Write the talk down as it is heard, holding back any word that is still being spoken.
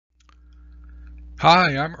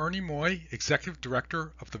Hi, I'm Ernie Moy, Executive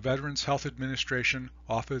Director of the Veterans Health Administration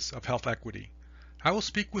Office of Health Equity. I will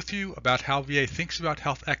speak with you about how VA thinks about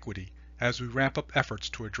health equity as we ramp up efforts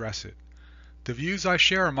to address it. The views I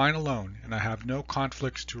share are mine alone, and I have no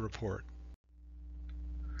conflicts to report.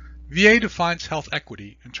 VA defines health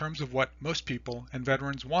equity in terms of what most people and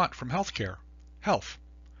veterans want from healthcare: health.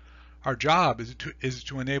 Our job is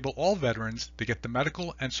to enable all veterans to get the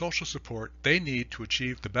medical and social support they need to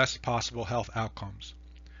achieve the best possible health outcomes.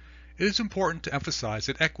 It is important to emphasize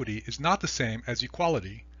that equity is not the same as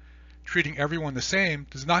equality. Treating everyone the same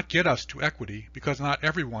does not get us to equity because not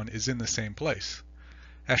everyone is in the same place.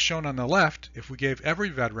 As shown on the left, if we gave every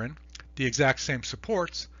veteran the exact same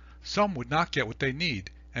supports, some would not get what they need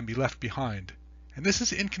and be left behind. And this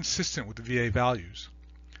is inconsistent with the VA values.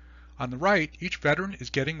 On the right, each veteran is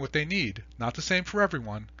getting what they need, not the same for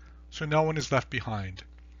everyone, so no one is left behind.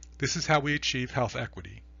 This is how we achieve health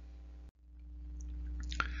equity.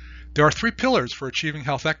 There are three pillars for achieving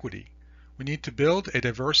health equity. We need to build a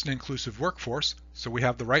diverse and inclusive workforce so we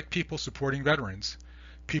have the right people supporting veterans,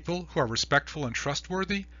 people who are respectful and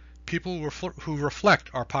trustworthy, people who reflect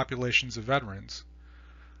our populations of veterans.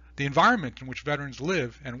 The environment in which veterans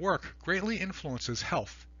live and work greatly influences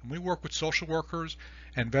health, and we work with social workers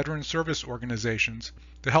and veteran service organizations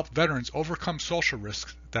to help veterans overcome social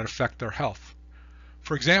risks that affect their health.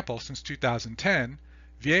 For example, since 2010,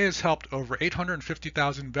 VA has helped over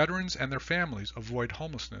 850,000 veterans and their families avoid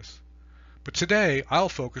homelessness. But today, I'll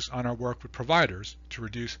focus on our work with providers to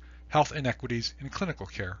reduce health inequities in clinical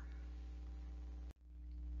care.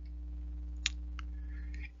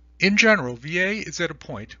 In general, VA is at a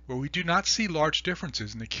point where we do not see large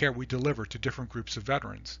differences in the care we deliver to different groups of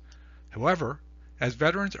veterans. However, as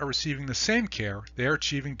veterans are receiving the same care, they are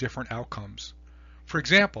achieving different outcomes. For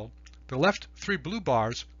example, the left three blue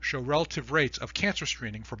bars show relative rates of cancer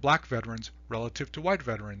screening for Black veterans relative to white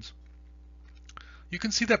veterans. You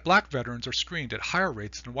can see that Black veterans are screened at higher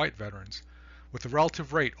rates than white veterans, with a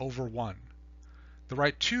relative rate over 1. The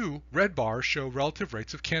right two red bars show relative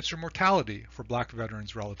rates of cancer mortality for Black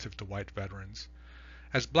veterans relative to white veterans.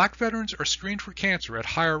 As Black veterans are screened for cancer at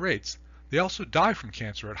higher rates, they also die from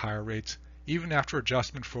cancer at higher rates, even after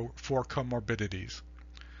adjustment for comorbidities.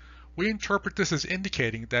 We interpret this as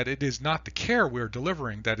indicating that it is not the care we are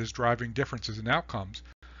delivering that is driving differences in outcomes,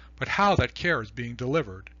 but how that care is being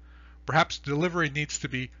delivered. Perhaps delivery needs to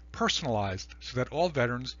be personalized so that all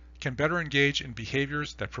veterans can better engage in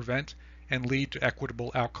behaviors that prevent and lead to equitable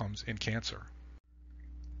outcomes in cancer.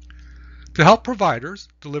 To help providers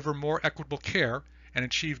deliver more equitable care and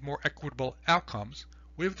achieve more equitable outcomes,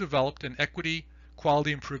 we have developed an equity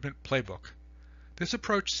quality improvement playbook. This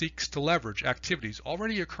approach seeks to leverage activities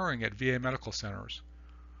already occurring at VA medical centers.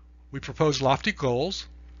 We propose lofty goals.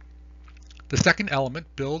 The second element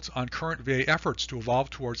builds on current VA efforts to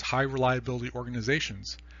evolve towards high reliability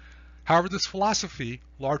organizations. However, this philosophy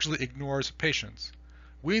largely ignores patients.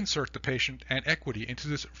 We insert the patient and equity into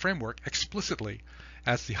this framework explicitly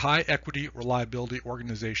as the high equity reliability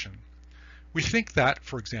organization. We think that,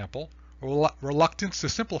 for example, reluctance to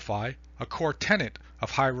simplify, a core tenet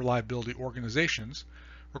of high reliability organizations,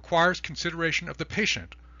 requires consideration of the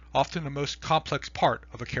patient, often the most complex part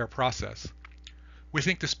of a care process. We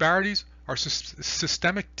think disparities are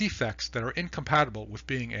systemic defects that are incompatible with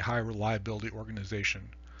being a high reliability organization.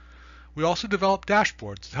 We also develop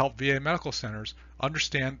dashboards to help VA medical centers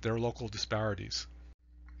understand their local disparities.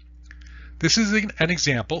 This is an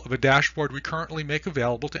example of a dashboard we currently make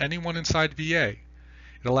available to anyone inside VA.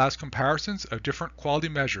 It allows comparisons of different quality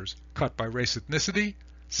measures cut by race, ethnicity,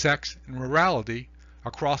 sex, and rurality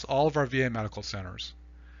across all of our VA medical centers.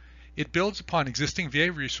 It builds upon existing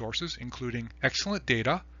VA resources, including excellent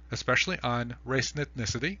data, especially on race and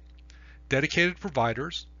ethnicity, dedicated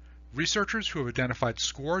providers, researchers who have identified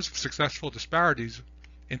scores of successful disparities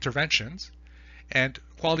interventions, and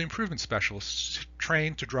quality improvement specialists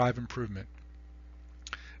trained to drive improvement.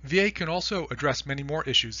 VA can also address many more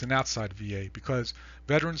issues than outside VA because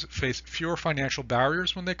veterans face fewer financial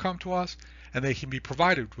barriers when they come to us, and they can be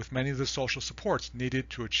provided with many of the social supports needed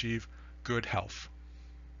to achieve good health.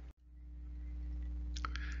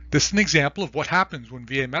 This is an example of what happens when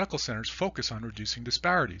VA medical centers focus on reducing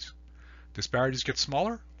disparities. Disparities get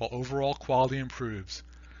smaller while overall quality improves.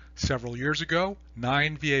 Several years ago,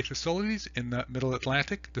 9 VA facilities in the Middle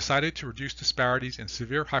Atlantic decided to reduce disparities in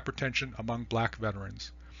severe hypertension among Black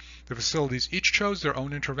veterans. The facilities each chose their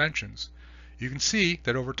own interventions. You can see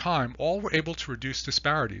that over time, all were able to reduce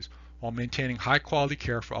disparities while maintaining high quality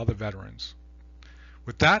care for other veterans.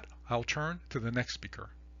 With that, I'll turn to the next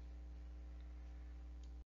speaker.